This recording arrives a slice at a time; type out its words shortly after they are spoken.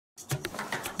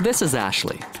This is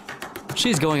Ashley.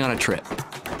 She's going on a trip.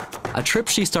 A trip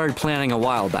she started planning a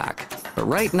while back, but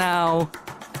right now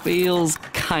feels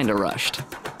kinda rushed.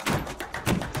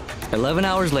 11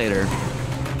 hours later,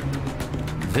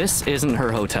 this isn't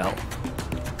her hotel.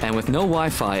 And with no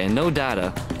Wi-Fi and no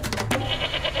data,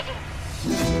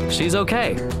 she's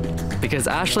okay, because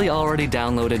Ashley already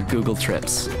downloaded Google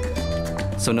Trips.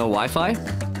 So no Wi-Fi?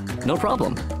 No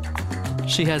problem.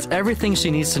 She has everything she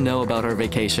needs to know about her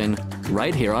vacation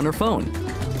right here on her phone,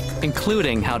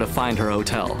 including how to find her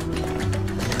hotel.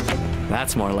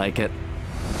 That's more like it.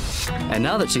 And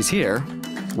now that she's here,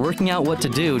 working out what to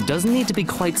do doesn't need to be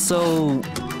quite so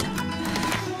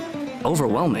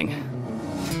overwhelming.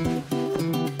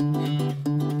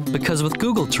 Because with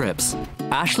Google Trips,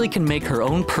 Ashley can make her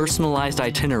own personalized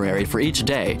itinerary for each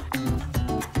day,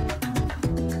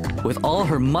 with all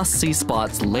her must-see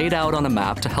spots laid out on a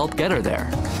map to help get her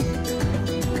there.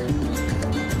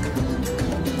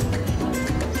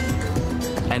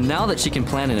 And now that she can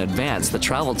plan in advance the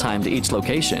travel time to each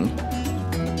location,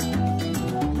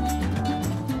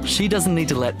 she doesn't need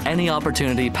to let any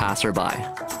opportunity pass her by.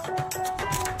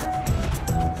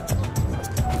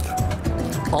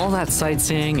 All that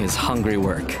sightseeing is hungry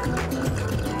work.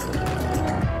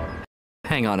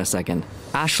 Hang on a second.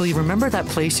 Ashley, remember that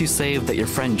place you saved that your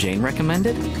friend Jane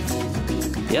recommended?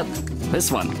 Yep, this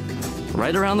one.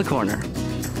 Right around the corner.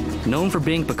 Known for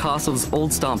being Picasso's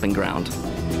old stomping ground.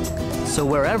 So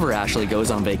wherever Ashley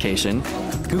goes on vacation,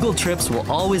 Google Trips will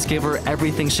always give her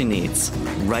everything she needs,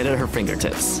 right at her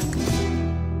fingertips.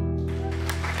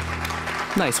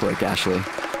 Nice work, Ashley.